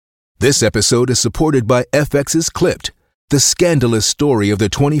This episode is supported by FX's Clipped, the scandalous story of the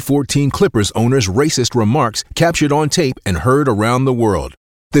 2014 Clippers owner's racist remarks captured on tape and heard around the world.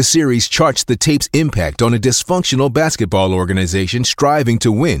 The series charts the tape's impact on a dysfunctional basketball organization striving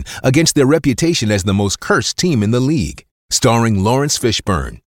to win against their reputation as the most cursed team in the league. Starring Lawrence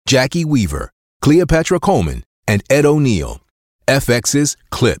Fishburne, Jackie Weaver, Cleopatra Coleman, and Ed O'Neill. FX's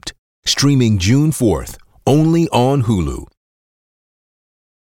Clipped, streaming June 4th, only on Hulu.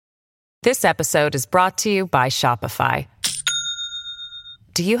 This episode is brought to you by Shopify.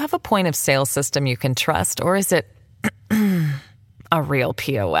 Do you have a point of sale system you can trust, or is it a real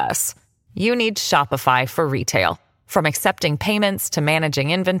POS? You need Shopify for retail. From accepting payments to managing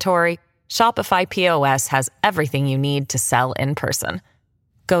inventory, Shopify POS has everything you need to sell in person.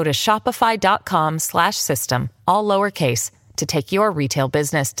 Go to shopify.com/system, all lowercase, to take your retail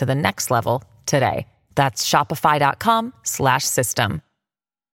business to the next level today. That's shopify.com/system.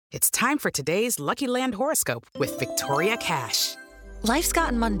 It's time for today's Lucky Land horoscope with Victoria Cash. Life's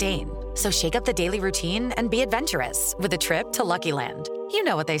gotten mundane, so shake up the daily routine and be adventurous with a trip to Lucky Land. You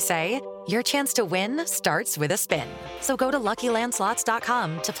know what they say, your chance to win starts with a spin. So go to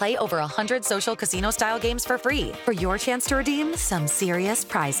LuckyLandSlots.com to play over 100 social casino-style games for free for your chance to redeem some serious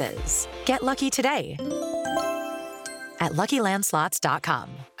prizes. Get lucky today at LuckyLandSlots.com.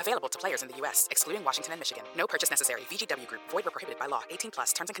 Available to players in the U.S., excluding Washington and Michigan. No purchase necessary. VGW Group. Void where prohibited by law.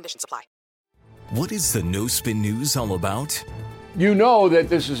 18+. Terms and conditions apply. What is the No Spin News all about? You know that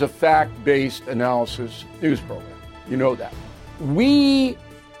this is a fact-based analysis news program. You know that. We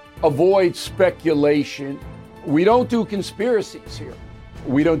avoid speculation. We don't do conspiracies here.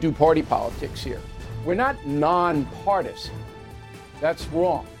 We don't do party politics here. We're not nonpartisan. That's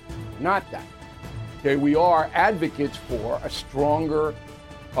wrong. Not that. Okay, we are advocates for a stronger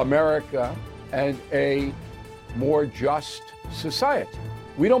America and a more just society.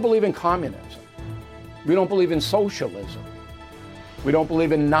 We don't believe in communism. We don't believe in socialism. We don't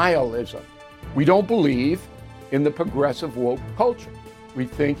believe in nihilism. We don't believe in the progressive woke culture. We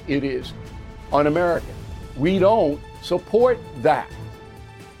think it is un-American. We don't support that.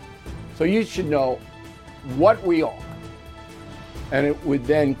 So you should know what we are, and it would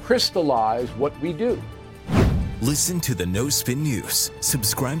then crystallize what we do. Listen to the No Spin News.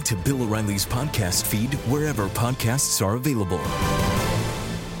 Subscribe to Bill O'Reilly's podcast feed wherever podcasts are available.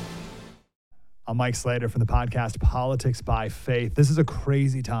 I'm Mike Slater from the podcast Politics by Faith. This is a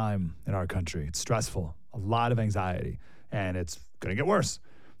crazy time in our country. It's stressful, a lot of anxiety, and it's going to get worse.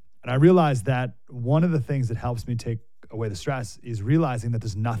 And I realized that one of the things that helps me take away the stress is realizing that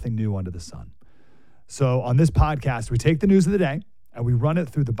there's nothing new under the sun. So on this podcast, we take the news of the day and we run it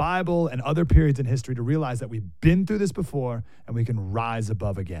through the Bible and other periods in history to realize that we've been through this before and we can rise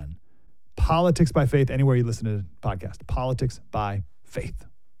above again. Politics by Faith, anywhere you listen to the podcast. Politics by Faith.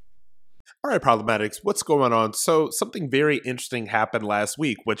 All right, Problematics, what's going on? So something very interesting happened last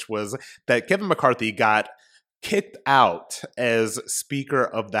week, which was that Kevin McCarthy got kicked out as Speaker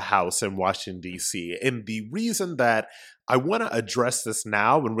of the House in Washington, D.C. And the reason that I want to address this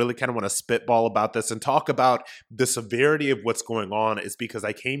now and really kind of want to spitball about this and talk about the severity of what's going on is because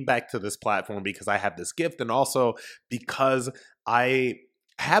I came back to this platform because I have this gift and also because I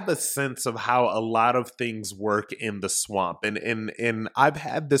have a sense of how a lot of things work in the swamp. And I've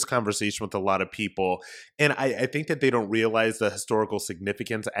had this conversation with a lot of people, and I think that they don't realize the historical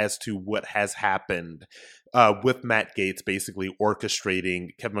significance as to what has happened with Matt Gaetz basically orchestrating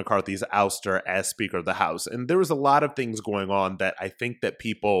Kevin McCarthy's ouster as Speaker of the House. And there was a lot of things going on that I think that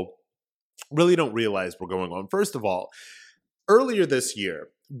people really don't realize were going on. First of all, earlier this year,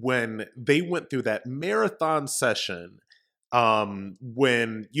 when they went through that marathon session,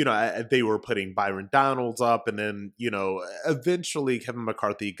 when, they were putting Byron Donalds up and then, eventually Kevin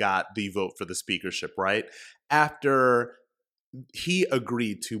McCarthy got the vote for the speakership, right? After he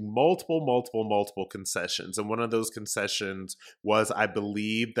agreed to multiple concessions. And one of those concessions was, I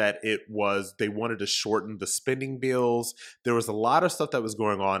believe that they wanted to shorten the spending bills. There was a lot of stuff that was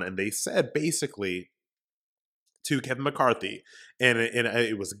going on. And they said basically to Kevin McCarthy, and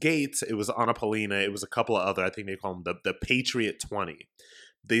it was Gaetz, it was Anna Paulina, it was a couple of other, I think they call them the Patriot 20.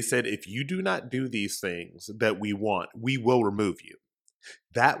 They said, if you do not do these things that we want, we will remove you.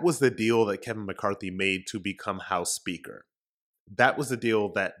 That was the deal that Kevin McCarthy made to become House Speaker. That was the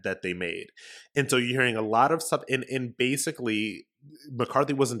deal that they made. And so you're hearing a lot of stuff, and basically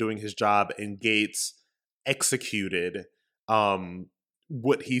McCarthy wasn't doing his job, and Gaetz executed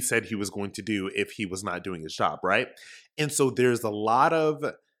what he said he was going to do if he was not doing his job, right? And so there's a lot of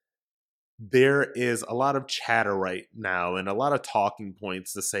there is a lot of chatter right now and a lot of talking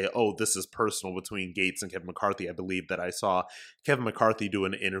points to say, oh, this is personal between Gaetz and Kevin McCarthy. I believe that I saw Kevin McCarthy do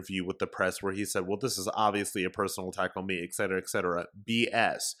an interview with the press where he said, well, this is obviously a personal attack on me, et cetera, et cetera.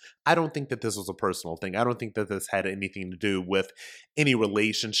 BS. I don't think that this was a personal thing. I don't think that this had anything to do with any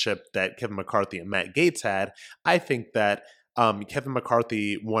relationship that Kevin McCarthy and Matt Gaetz had. I think that Kevin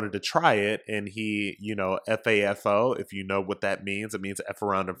McCarthy wanted to try it, and he, FAFO, if you know what that means, it means F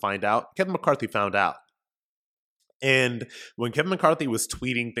around and find out. Kevin McCarthy found out. And when Kevin McCarthy was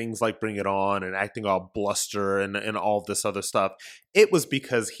tweeting things like bring it on and acting all bluster and all this other stuff, it was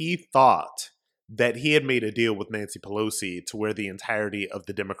because he thought that he had made a deal with Nancy Pelosi to where the entirety of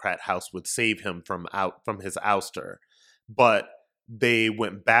the Democrat House would save him from his ouster. But they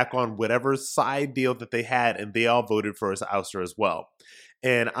went back on whatever side deal that they had, and they all voted for his ouster as well.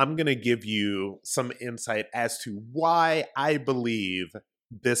 And I'm going to give you some insight as to why I believe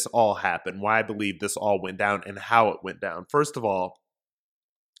this all happened, why I believe this all went down, and how it went down. First of all,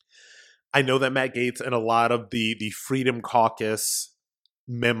 I know that Matt Gaetz and a lot of the Freedom Caucus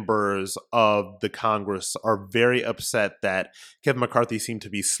members of the Congress are very upset that Kevin McCarthy seemed to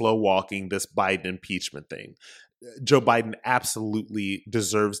be slow walking this Biden impeachment thing. Joe Biden absolutely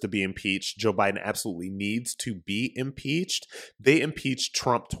deserves to be impeached. Joe Biden absolutely needs to be impeached. They impeached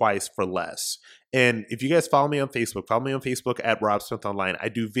Trump twice for less. And if you guys follow me on Facebook at Rob Smith Online. I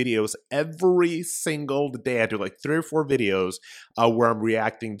do videos every single day. I do like 3 or 4 videos where I'm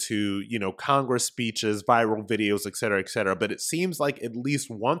reacting to, Congress speeches, viral videos, et cetera, et cetera. But it seems like at least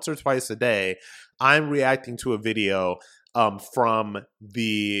once or twice a day, I'm reacting to a video from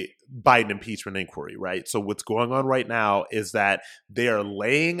the Biden impeachment inquiry, right? So what's going on right now is that they are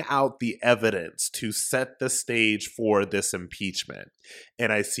laying out the evidence to set the stage for this impeachment.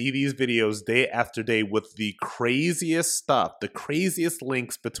 And I see these videos day after day with the craziest stuff, the craziest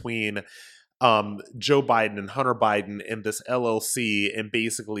links between Joe Biden and Hunter Biden and this LLC, and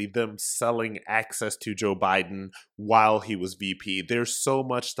basically them selling access to Joe Biden while he was VP. There's so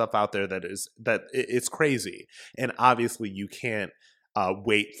much stuff out there that it's crazy. And obviously you can't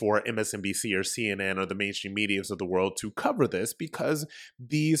wait for MSNBC or CNN or the mainstream medias of the world to cover this, because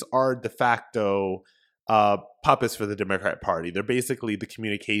these are de facto puppets for the Democrat Party. They're basically the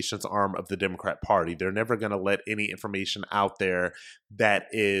communications arm of the Democrat Party. They're never going to let any information out there that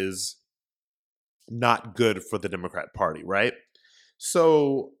is not good for the Democrat Party, right?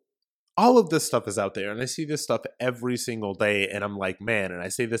 So all of this stuff is out there, and I see this stuff every single day, and I'm like, man, and I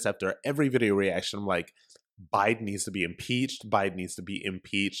say this after every video reaction, I'm like, Biden needs to be impeached. Biden needs to be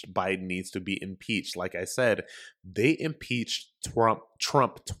impeached. Biden needs to be impeached. Like I said, they impeached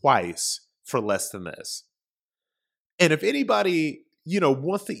Trump twice for less than this. And if anybody,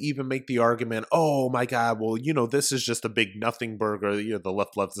 wants to even make the argument, oh my God, well, this is just a big nothing burger. The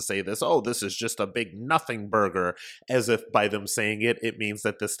left loves to say this, oh, this is just a big nothing burger, as if by them saying it, it means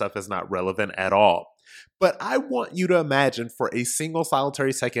that this stuff is not relevant at all. But I want you to imagine for a single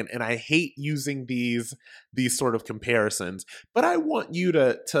solitary second, and I hate using these sort of comparisons, but I want you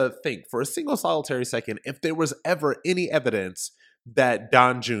to think for a single solitary second, if there was ever any evidence that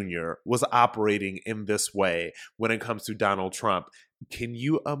Don Jr. was operating in this way when it comes to Donald Trump. Can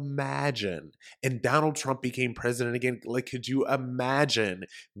you imagine? And Donald Trump became president again. Like, could you imagine?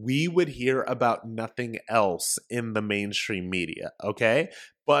 We would hear about nothing else in the mainstream media, okay?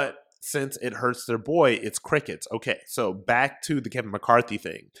 But since it hurts their boy, it's crickets. Okay, so back to the Kevin McCarthy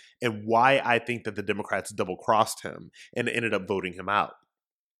thing and why I think that the Democrats double-crossed him and ended up voting him out.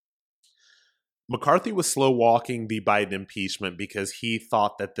 McCarthy was slow walking the Biden impeachment because he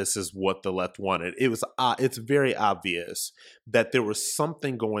thought that this is what the left wanted. It's very obvious that there was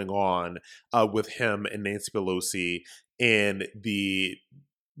something going on with him and Nancy Pelosi and the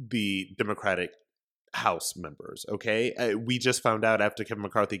Democratic House members. Okay, we just found out after Kevin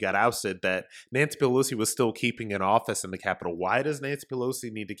McCarthy got ousted that Nancy Pelosi was still keeping an office in the Capitol. Why does Nancy Pelosi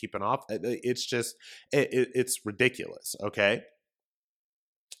need to keep an office? It's just it's ridiculous. Okay,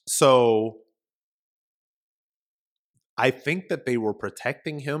 so I think that they were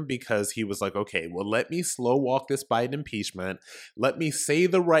protecting him because he was like, okay, well, let me slow walk this Biden impeachment. Let me say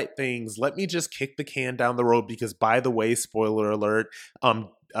the right things. Let me just kick the can down the road because, by the way, spoiler alert,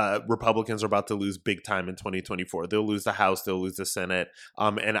 Republicans are about to lose big time in 2024. They'll lose the House, they'll lose the Senate,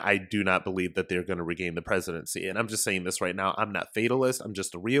 and I do not believe that they're going to regain the presidency. And I'm just saying this right now. I'm not fatalist. I'm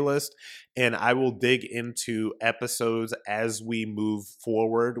just a realist. And I will dig into episodes as we move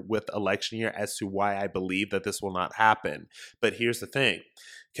forward with election year as to why I believe that this will not happen. But here's the thing.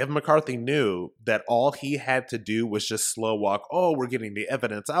 Kevin McCarthy knew that all he had to do was just slow walk. Oh, we're getting the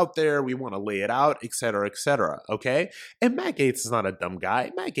evidence out there. We want to lay it out, et cetera, okay? And Matt Gaetz is not a dumb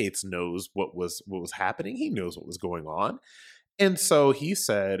guy. Matt Gaetz knows what was happening. He knows what was going on. And so he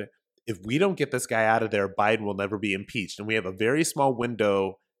said, if we don't get this guy out of there, Biden will never be impeached. And we have a very small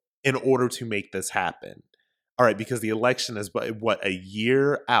window in order to make this happen. All right, because the election is, a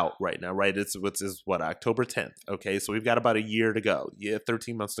year out right now, right? It's October 10th. Okay, so we've got about a year to go.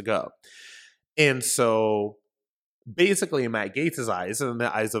 13 months to go. And so basically in Matt Gaetz's eyes and in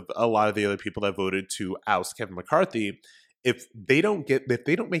the eyes of a lot of the other people that voted to oust Kevin McCarthy, if they don't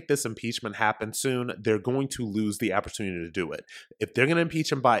make this impeachment happen soon, they're going to lose the opportunity to do it. If they're going to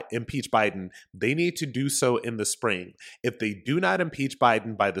impeach Biden, they need to do so in the spring. If they do not impeach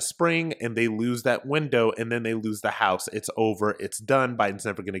Biden by the spring and they lose that window and then they lose the House, it's over. It's done. Biden's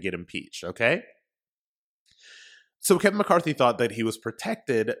never going to get impeached. Okay? So Kevin McCarthy thought that he was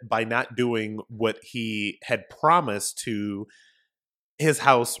protected by not doing what he had promised to his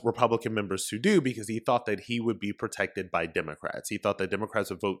House Republican members to do, because he thought that he would be protected by Democrats. He thought that Democrats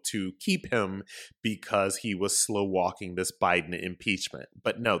would vote to keep him because he was slow walking this Biden impeachment.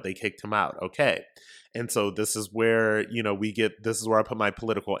 But no, they kicked him out. Okay. And so this is where, this is where I put my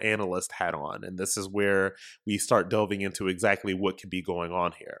political analyst hat on. And this is where we start delving into exactly what could be going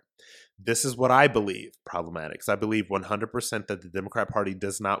on here. This is what I believe problematic. I believe 100% that the Democrat Party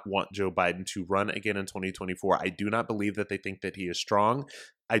does not want Joe Biden to run again in 2024. I do not believe that they think that he is strong.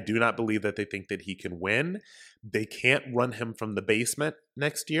 I do not believe that they think that he can win. They can't run him from the basement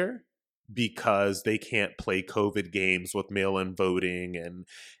next year because they can't play COVID games with mail-in voting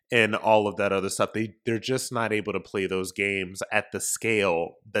and all of that other stuff. They're just not able to play those games at the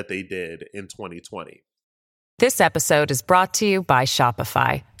scale that they did in 2020. This episode is brought to you by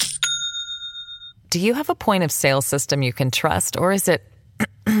Shopify. Do you have a point of sale system you can trust, or is it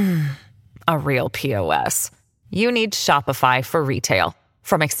a real POS? You need Shopify for retail.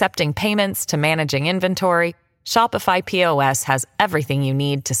 From accepting payments to managing inventory, Shopify POS has everything you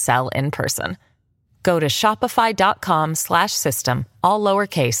need to sell in person. Go to shopify.com/system, all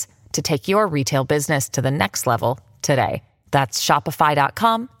lowercase, to take your retail business to the next level today. That's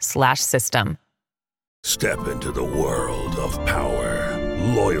shopify.com/system. Step into the world of power,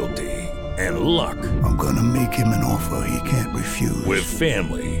 loyalty, and luck. I'm gonna make him an offer he can't refuse. With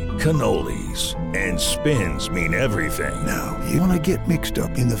family, cannolis, and spins mean everything. Now, you wanna get mixed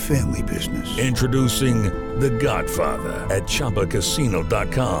up in the family business. Introducing The Godfather at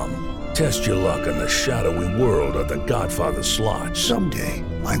ChumbaCasino.com. Test your luck in the shadowy world of The Godfather slot. Someday,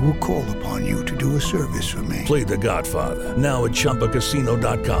 I will call upon you to do a service for me. Play The Godfather now at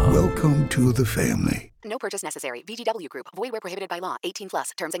ChumbaCasino.com. Welcome to the family. No purchase necessary. VGW Group. Void where prohibited by law.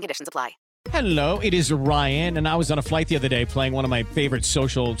 18+. Terms and conditions apply. Hello, it is Ryan, and I was on a flight the other day playing one of my favorite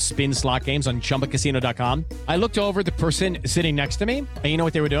social spin slot games on ChumbaCasino.com. I looked over at the person sitting next to me, and you know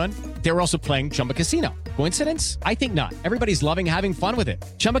what they were doing? They were also playing Chumba Casino. Coincidence? I think not. Everybody's loving having fun with it.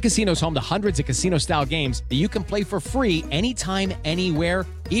 Chumba Casino is home to hundreds of casino-style games that you can play for free anytime, anywhere,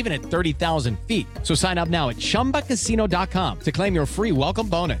 even at 30,000 feet. So sign up now at ChumbaCasino.com to claim your free welcome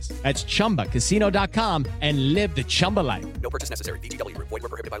bonus. That's ChumbaCasino.com and live the Chumba life. No purchase necessary. VGW Group. Void where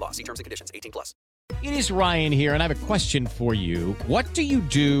prohibited by law. See terms and conditions. 18+. It is Ryan here, and I have a question for you. What do you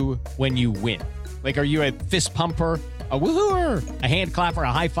do when you win? Like, are you a fist pumper, a woohooer, a hand clapper,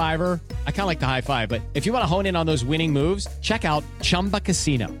 a high fiver? I kind of like the high five, but if you want to hone in on those winning moves, check out Chumba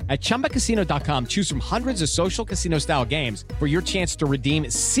Casino. At ChumbaCasino.com, choose from hundreds of social casino-style games for your chance to redeem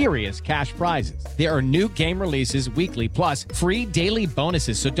serious cash prizes. There are new game releases weekly, plus free daily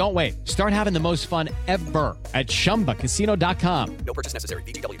bonuses, so don't wait. Start having the most fun ever at ChumbaCasino.com. No purchase necessary.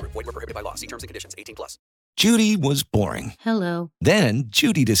 VGW Group. Void where prohibited by law. See terms and conditions. 18+. Judy was boring. Hello. Then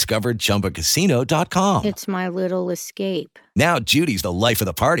Judy discovered ChumbaCasino.com. It's my little escape. Now Judy's the life of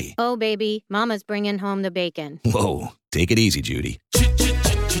the party. Oh, baby, mama's bringing home the bacon. Whoa, take it easy, Judy.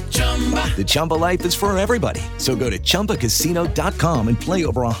 The Chumba life is for everybody. So go to ChumbaCasino.com and play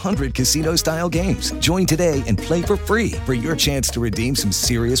over 100 casino-style games. Join today and play for free for your chance to redeem some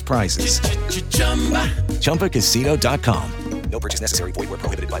serious prizes. ChumbaCasino.com. No purchase necessary. Void where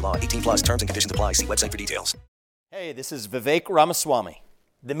prohibited by law. 18+. Terms and conditions apply. See website for details. Hey, this is Vivek Ramaswamy.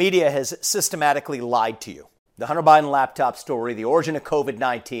 The media has systematically lied to you. The Hunter Biden laptop story, the origin of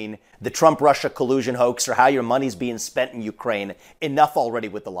COVID-19, the Trump-Russia collusion hoax, or how your money's being spent in Ukraine. Enough already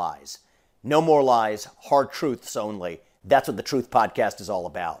with the lies. No more lies, hard truths only. That's what the Truth Podcast is all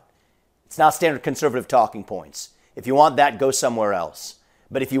about. It's not standard conservative talking points. If you want that, go somewhere else.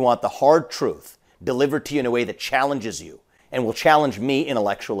 But if you want the hard truth delivered to you in a way that challenges you, and will challenge me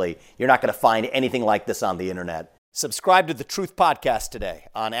intellectually, you're not going to find anything like this on the internet. Subscribe to the Truth Podcast today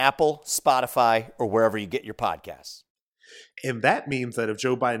on Apple, Spotify, or wherever you get your podcasts. And that means that if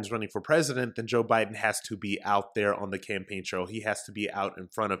Joe Biden's running for president, then Joe Biden has to be out there on the campaign trail. He has to be out in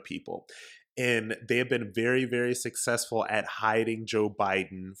front of people. And they have been very, very successful at hiding Joe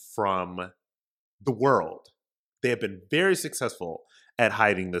Biden from the world. They have been very successful at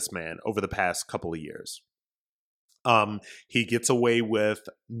hiding this man over the past couple of years. He gets away with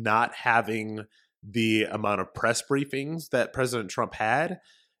not having the amount of press briefings that President Trump had.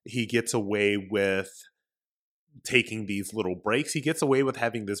 He gets away with taking these little breaks. He gets away with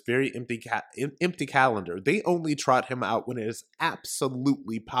having this very empty calendar. They only trot him out when it is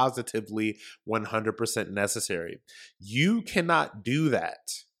absolutely, positively 100% necessary. You cannot do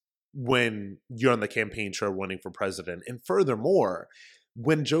that when you're on the campaign trail running for president. And furthermore,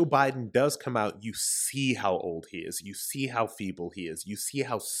 when Joe Biden does come out, you see how old he is. You see how feeble he is. You see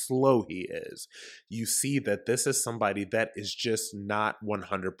how slow he is. You see that this is somebody that is just not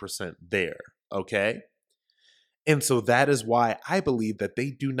 100% there, okay? And so that is why I believe that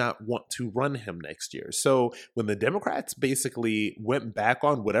they do not want to run him next year. So when the Democrats basically went back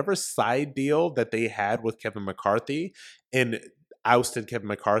on whatever side deal that they had with Kevin McCarthy and ousted Kevin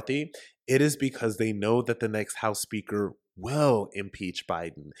McCarthy, it is because they know that the next House Speaker will impeach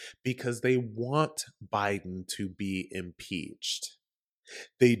Biden, because they want Biden to be impeached.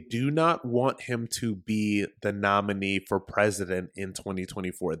 They do not want him to be the nominee for president in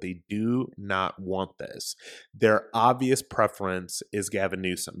 2024. They do not want this. Their obvious preference is Gavin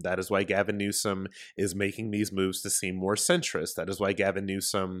Newsom. That is why Gavin Newsom is making these moves to seem more centrist. That is why Gavin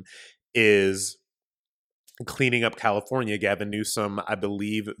Newsom is cleaning up California. Gavin Newsom, I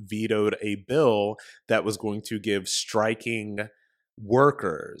believe, vetoed a bill that was going to give striking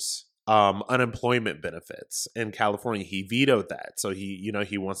workers unemployment benefits in California. He vetoed that. So he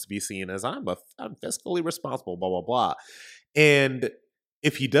wants to be seen as I'm fiscally responsible, blah, blah, blah. And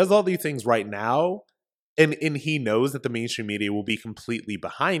if he does all these things right now, and he knows that the mainstream media will be completely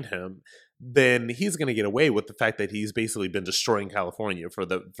behind him, then he's going to get away with the fact that he's basically been destroying California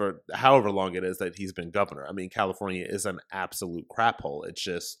for however long it is that he's been governor. I mean, California is an absolute crap hole. It's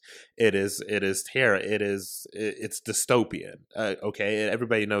dystopian. Okay.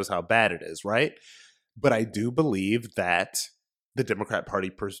 Everybody knows how bad it is, right? But I do believe that the Democrat Party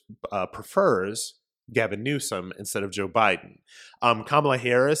prefers Gavin Newsom instead of Joe Biden. Kamala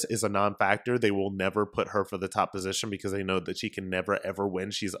Harris is a non-factor. They will never put her for the top position because they know that she can never, ever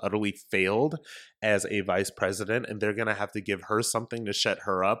win. She's utterly failed as a vice president, and they're going to have to give her something to shut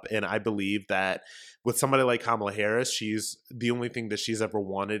her up. And I believe that with somebody like Kamala Harris, the only thing that she's ever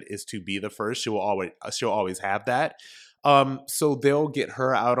wanted is to be the first. She'll always have that. So they'll get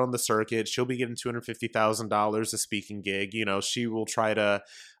her out on the circuit. She'll be getting $250,000 a speaking gig. She will try to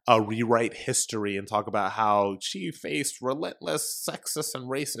rewrite history and talk about how she faced relentless sexist and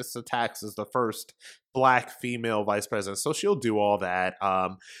racist attacks as the first Black female vice president. So she'll do all that.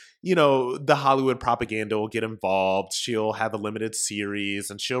 The Hollywood propaganda will get involved. She'll have a limited series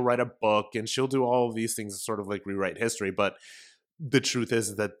and she'll write a book and she'll do all of these things to sort of like rewrite history. But the truth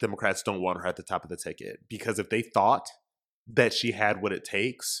is that Democrats don't want her at the top of the ticket, because if they thought that she had what it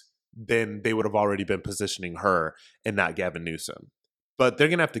takes, then they would have already been positioning her and not Gavin Newsom. But they're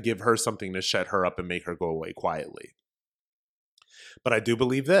going to have to give her something to shut her up and make her go away quietly. But I do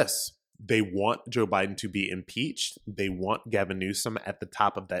believe this. They want Joe Biden to be impeached. They want Gavin Newsom at the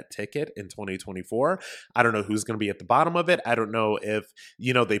top of that ticket in 2024. I don't know who's going to be at the bottom of it. I don't know if,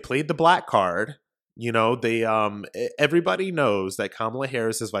 they played the black card. Everybody knows that Kamala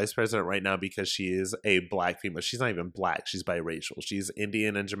Harris is vice president right now because she is a Black female. She's not even Black. She's biracial. She's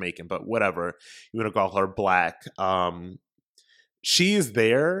Indian and Jamaican, but whatever you want to call her, Black. She is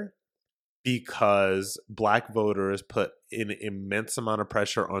there because Black voters put an immense amount of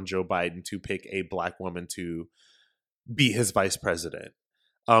pressure on Joe Biden to pick a Black woman to be his vice president.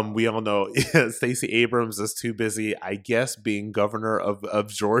 We all know Stacey Abrams is too busy, I guess, being governor of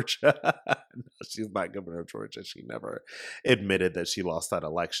Georgia. No, she's not governor of Georgia. She never admitted that she lost that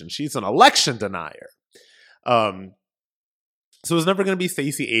election. She's an election denier. So it was never going to be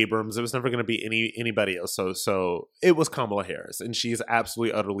Stacey Abrams. It was never going to be anybody else. So it was Kamala Harris, and she's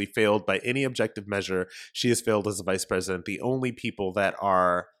absolutely, utterly failed by any objective measure. She has failed as a vice president. The only people that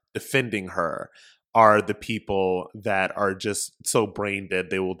are defending her are the people that are just so brain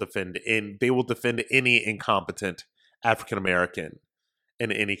dead they will defend any incompetent African American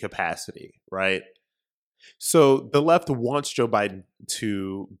in any capacity, right? So the left wants Joe Biden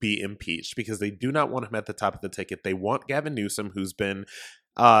to be impeached because they do not want him at the top of the ticket. They want Gavin Newsom, who's been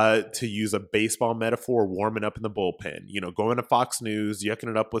to use a baseball metaphor, warming up in the bullpen, going to Fox News, yucking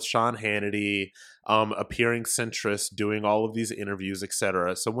it up with Sean Hannity, appearing centrist, doing all of these interviews,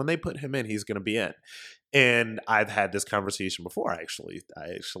 etc. So when they put him in, he's going to be in. And I've had this conversation before, actually. I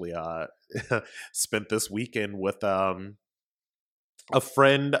actually spent this weekend with a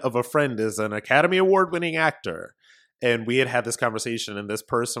friend of a friend is an Academy Award-winning actor. And we had this conversation, and this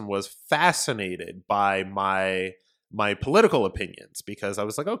person was fascinated by my political opinions, because I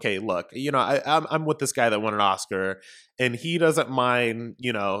was like, okay, look, I'm with this guy that won an Oscar, and he doesn't mind,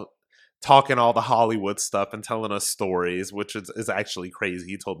 talking all the Hollywood stuff and telling us stories, which is actually crazy.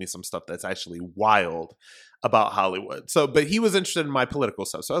 He told me some stuff that's actually wild about Hollywood. So, but he was interested in my political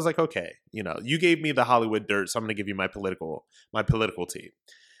stuff. So I was like, okay, you gave me the Hollywood dirt, so I'm going to give you my political tea.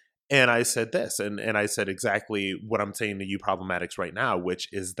 And I said this, and I said exactly what I'm saying to you problematics right now, which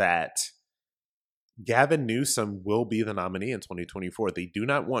is that Gavin Newsom will be the nominee in 2024. They do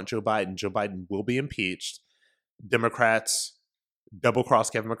not want Joe Biden. Joe Biden will be impeached. Democrats double-cross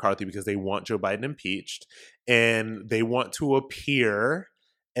Kevin McCarthy because they want Joe Biden impeached, and they want to appear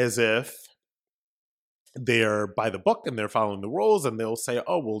as if they're by the book and they're following the rules, and they'll say,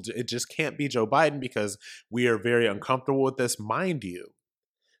 oh, well, it just can't be Joe Biden because we are very uncomfortable with this. Mind you,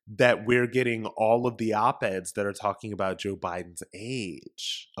 that we're getting all of the op-eds that are talking about Joe Biden's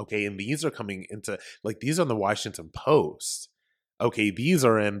age. Okay, and these are coming into, these are in the Washington Post. Okay, these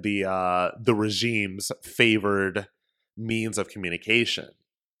are in the regime's favored means of communication.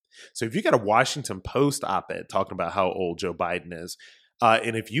 So if you got a Washington Post op-ed talking about how old Joe Biden is,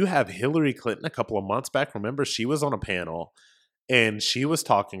 and if you have Hillary Clinton a couple of months back, remember she was on a panel and she was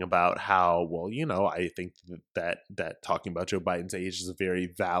talking about how, well, I think that talking about Joe Biden's age is a very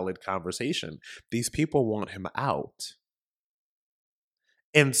valid conversation. These people want him out.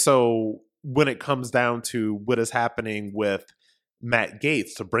 And so when it comes down to what is happening with Matt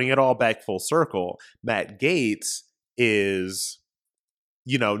Gaetz, to bring it all back full circle, Matt Gaetz is,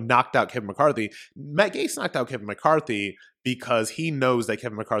 knocked out Kevin McCarthy. Matt Gaetz knocked out Kevin McCarthy because he knows that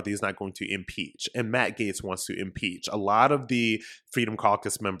Kevin McCarthy is not going to impeach, and Matt Gaetz wants to impeach. A lot of the Freedom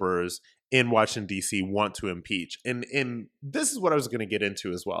Caucus members in Washington, D.C. want to impeach. And this is what I was going to get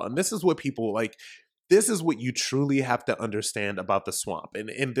into as well. And this is what people this is what you truly have to understand about the swamp.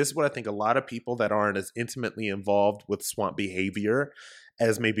 And this is what I think a lot of people that aren't as intimately involved with swamp behavior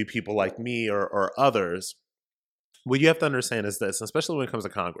as maybe people like me or others, what you have to understand is this, especially when it comes to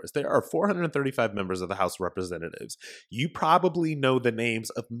Congress. There are 435 members of the House of Representatives. You probably know the names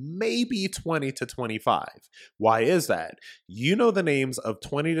of maybe 20 to 25. Why is that? You know the names of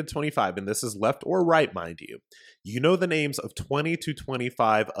 20 to 25, and this is left or right, mind you. You know the names of 20 to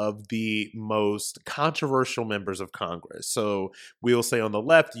 25 of the most controversial members of Congress. So we'll say on the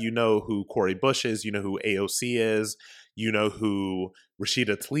left, you know who Cori Bush is, you know who AOC is, you know who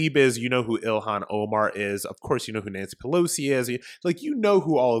Rashida Tlaib is, you know who Ilhan Omar is, of course you know who Nancy Pelosi is, you know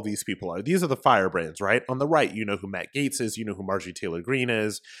who all of these people are. These are the firebrands, right? On the right, you know who Matt Gaetz is, you know who Marjorie Taylor Greene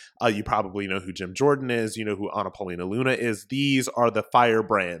is, you probably know who Jim Jordan is, you know who Anna Paulina Luna is. These are the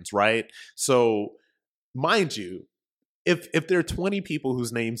firebrands, right? So mind you, if there are 20 people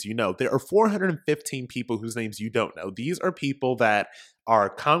whose names you know, there are 415 people whose names you don't know. These are people that are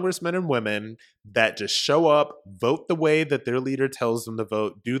congressmen and women that just show up, vote the way that their leader tells them to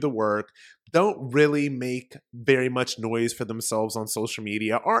vote, do the work, don't really make very much noise for themselves on social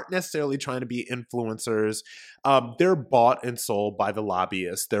media, aren't necessarily trying to be influencers. They're bought and sold by the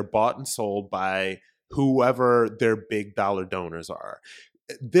lobbyists. They're bought and sold by whoever their big dollar donors are.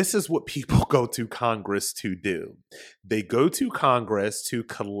 This is what people go to Congress to do. They go to Congress to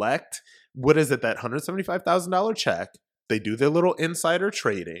collect, what is it, that $175,000 check. They do their little insider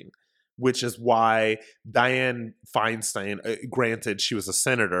trading, which is why Dianne Feinstein, granted she was a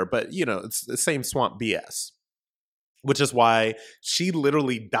senator, but it's the same swamp BS, which is why she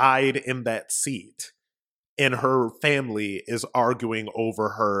literally died in that seat. And her family is arguing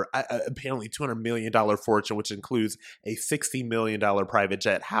over her apparently $200 million fortune, which includes a $60 million private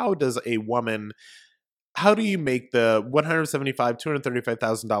jet. How do you make the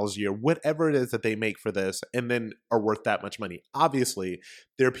 $235,000 a year, whatever it is that they make for this, and then are worth that much money? Obviously,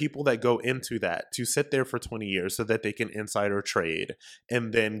 there are people that go into that to sit there for 20 years so that they can insider trade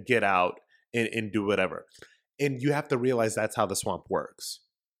and then get out and do whatever. And you have to realize that's how the swamp works.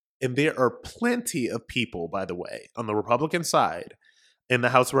 And there are plenty of people, by the way, on the Republican side in the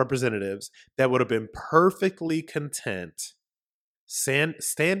House of Representatives that would have been perfectly content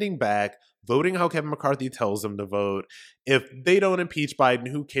standing back, voting how Kevin McCarthy tells them to vote. If they don't impeach Biden,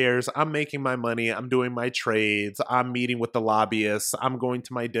 who cares? I'm making my money. I'm doing my trades. I'm meeting with the lobbyists. I'm going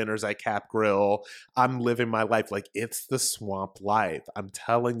to my dinners at Cap Grill. I'm living my life. Like, it's the swamp life. I'm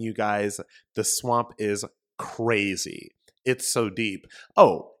telling you guys, the swamp is crazy. It's so deep.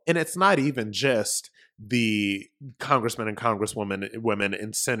 Oh, and it's not even just the congressmen and women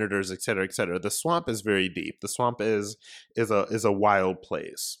and senators, et cetera, et cetera. The swamp is very deep. The swamp is a wild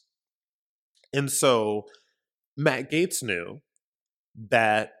place. And so Matt Gaetz knew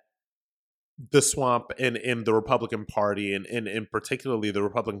that the swamp in the Republican Party and particularly the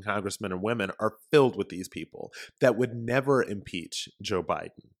Republican congressmen and women are filled with these people that would never impeach Joe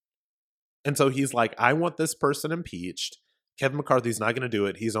Biden. And so he's like, I want this person impeached. Kevin McCarthy's not going to do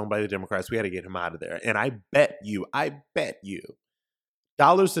it. He's owned by the Democrats. We got to get him out of there. And I bet you,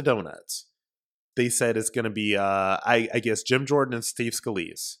 dollars to donuts, they said it's going to be, I guess, Jim Jordan and Steve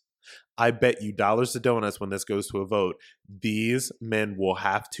Scalise. I bet you dollars to donuts when this goes to a vote, these men will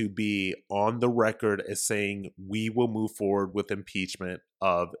have to be on the record as saying we will move forward with impeachment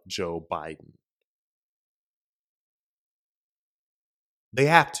of Joe Biden. They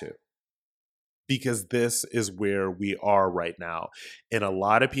have to. Because this is where we are right now. And a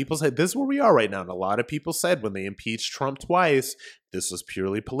lot of people said, this is where we are right now. And a lot of people said when they impeached Trump twice, this was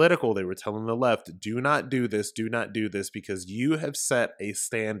purely political. They were telling the left, do not do this, because you have set a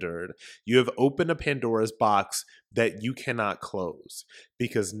standard. You have opened a Pandora's box that you cannot close.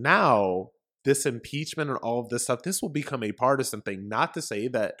 Because now this impeachment and all of this stuff, this will become a partisan thing. Not to say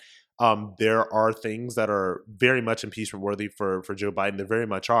that there are things that are very much impeachment worthy for Joe Biden. There very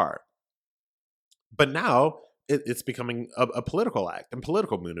much are. But now it's becoming a political act and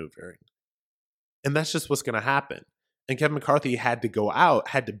political maneuvering. And that's just what's going to happen. And Kevin McCarthy had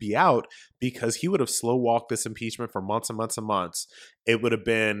to be out because he would have slow walked this impeachment for months and months and months. It would have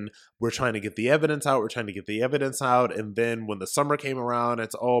been, we're trying to get the evidence out. And then when the summer came around,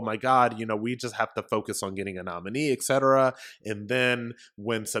 it's, oh my God, we just have to focus on getting a nominee, et cetera. And then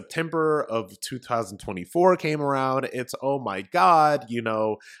when September of 2024 came around, it's, oh my God,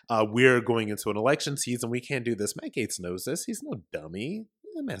 we're going into an election season. We can't do this. Matt Gaetz knows this. He's no dummy.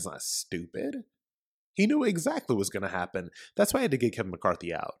 That man's not stupid. He knew exactly what was going to happen. That's why I had to get Kevin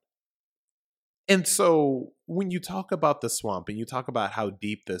McCarthy out. And so when you talk about the swamp and you talk about how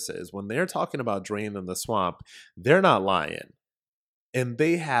deep this is, when they're talking about draining the swamp, they're not lying. And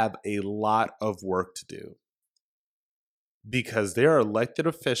they have a lot of work to do. Because there are elected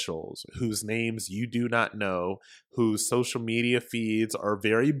officials whose names you do not know, whose social media feeds are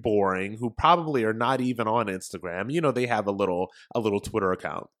very boring, who probably are not even on Instagram. They have a little Twitter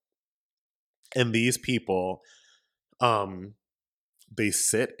account. And these people, they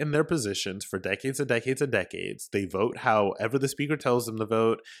sit in their positions for decades and decades and decades. They vote however the speaker tells them to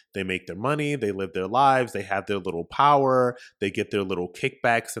vote. They make their money. They live their lives. They have their little power. They get their little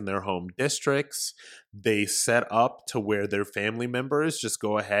kickbacks in their home districts. They set up to where their family members just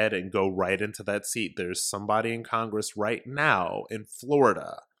go ahead and go right into that seat. There's somebody in Congress right now in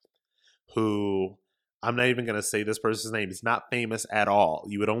Florida who... I'm not even going to say this person's name. He's not famous at all.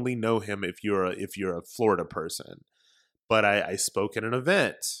 You would only know him if you're a Florida person. But I spoke at an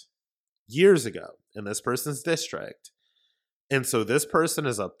event years ago in this person's district. And so this person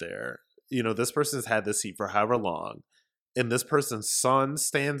is up there. This person's had this seat for however long. And this person's son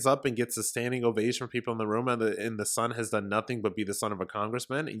stands up and gets a standing ovation from people in the room. And the son has done nothing but be the son of a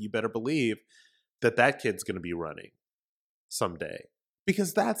congressman. And you better believe that kid's going to be running someday.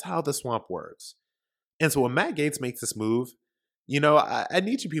 Because that's how the swamp works. And so when Matt Gaetz makes this move, I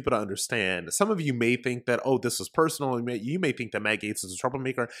need you people to understand. Some of you may think that, oh, this was personal. You may think that Matt Gaetz is a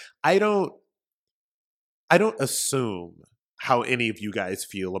troublemaker. I don't assume how any of you guys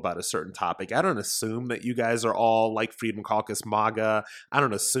feel about a certain topic. I don't assume that you guys are all like Freedom Caucus MAGA. I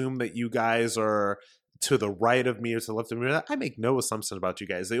don't assume that you guys are to the right of me or to the left of me. I make no assumptions about you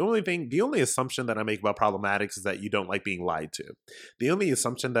guys. The only assumption that I make about problematics is that you don't like being lied to. The only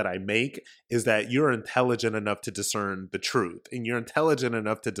assumption that I make is that you're intelligent enough to discern the truth, and you're intelligent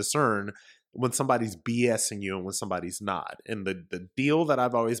enough to discern when somebody's BSing you and when somebody's not. And the deal that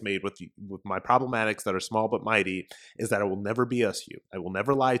I've always made with my problematics that are small but mighty is that I will never BS you. I will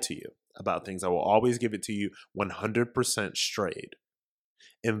never lie to you about things. I will always give it to you 100% straight.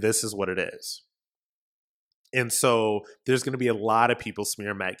 And this is what it is. And so there's going to be a lot of people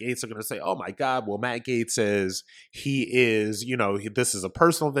smearing Matt Gaetz. They're going to say, oh my God, well, Matt Gaetz this is a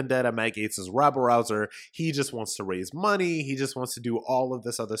personal vendetta. Matt Gaetz is a rabble-rouser. He just wants to raise money. He just wants to do all of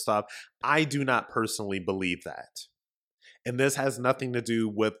this other stuff. I do not personally believe that. And this has nothing to do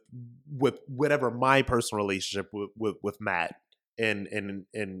with whatever my personal relationship with Matt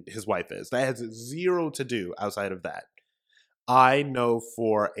and his wife is. That has zero to do outside of that. I know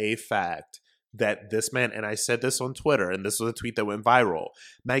for a fact that this man, and I said this on Twitter, and this was a tweet that went viral,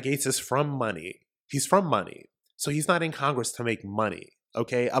 Matt Gaetz is from money. He's from money. So he's not in Congress to make money,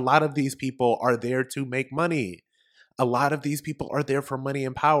 okay? A lot of these people are there to make money. A lot of these people are there for money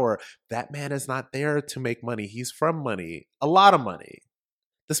and power. That man is not there to make money. He's from money, a lot of money.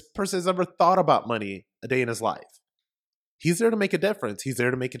 This person has never thought about money a day in his life. He's there to make a difference. He's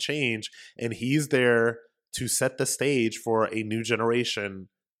there to make a change, and he's there to set the stage for a new generation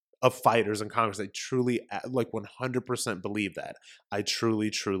of fighters in Congress. I truly, 100% believe that. I truly,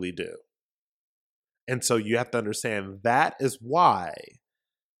 truly do. And so you have to understand that is why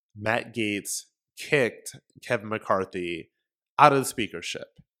Matt Gaetz kicked Kevin McCarthy out of the speakership.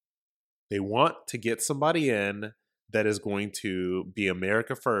 They want to get somebody in that is going to be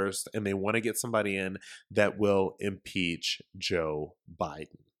America first, and they want to get somebody in that will impeach Joe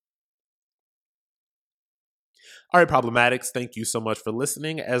Biden. All right, Problematics, thank you so much for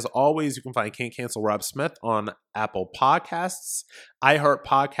listening. As always, you can find Can't Cancel Rob Smith on Apple Podcasts, iHeart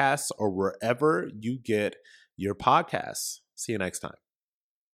Podcasts, or wherever you get your podcasts. See you next time.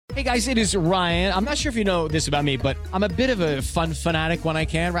 Hey guys, it is Ryan. I'm not sure if you know this about me, but I'm a bit of a fun fanatic when I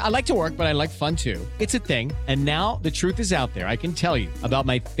can. I like to work, but I like fun too. It's a thing. And now the truth is out there. I can tell you about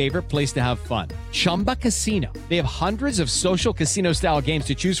my favorite place to have fun. Chumba Casino. They have hundreds of social casino style games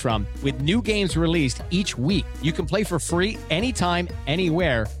to choose from with new games released each week. You can play for free anytime,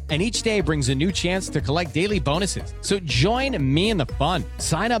 anywhere. And each day brings a new chance to collect daily bonuses. So join me in the fun.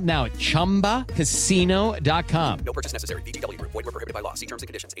 Sign up now at ChumbaCasino.com. No purchase necessary. VGW Group. Void where prohibited by law. See terms and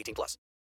conditions. 18+.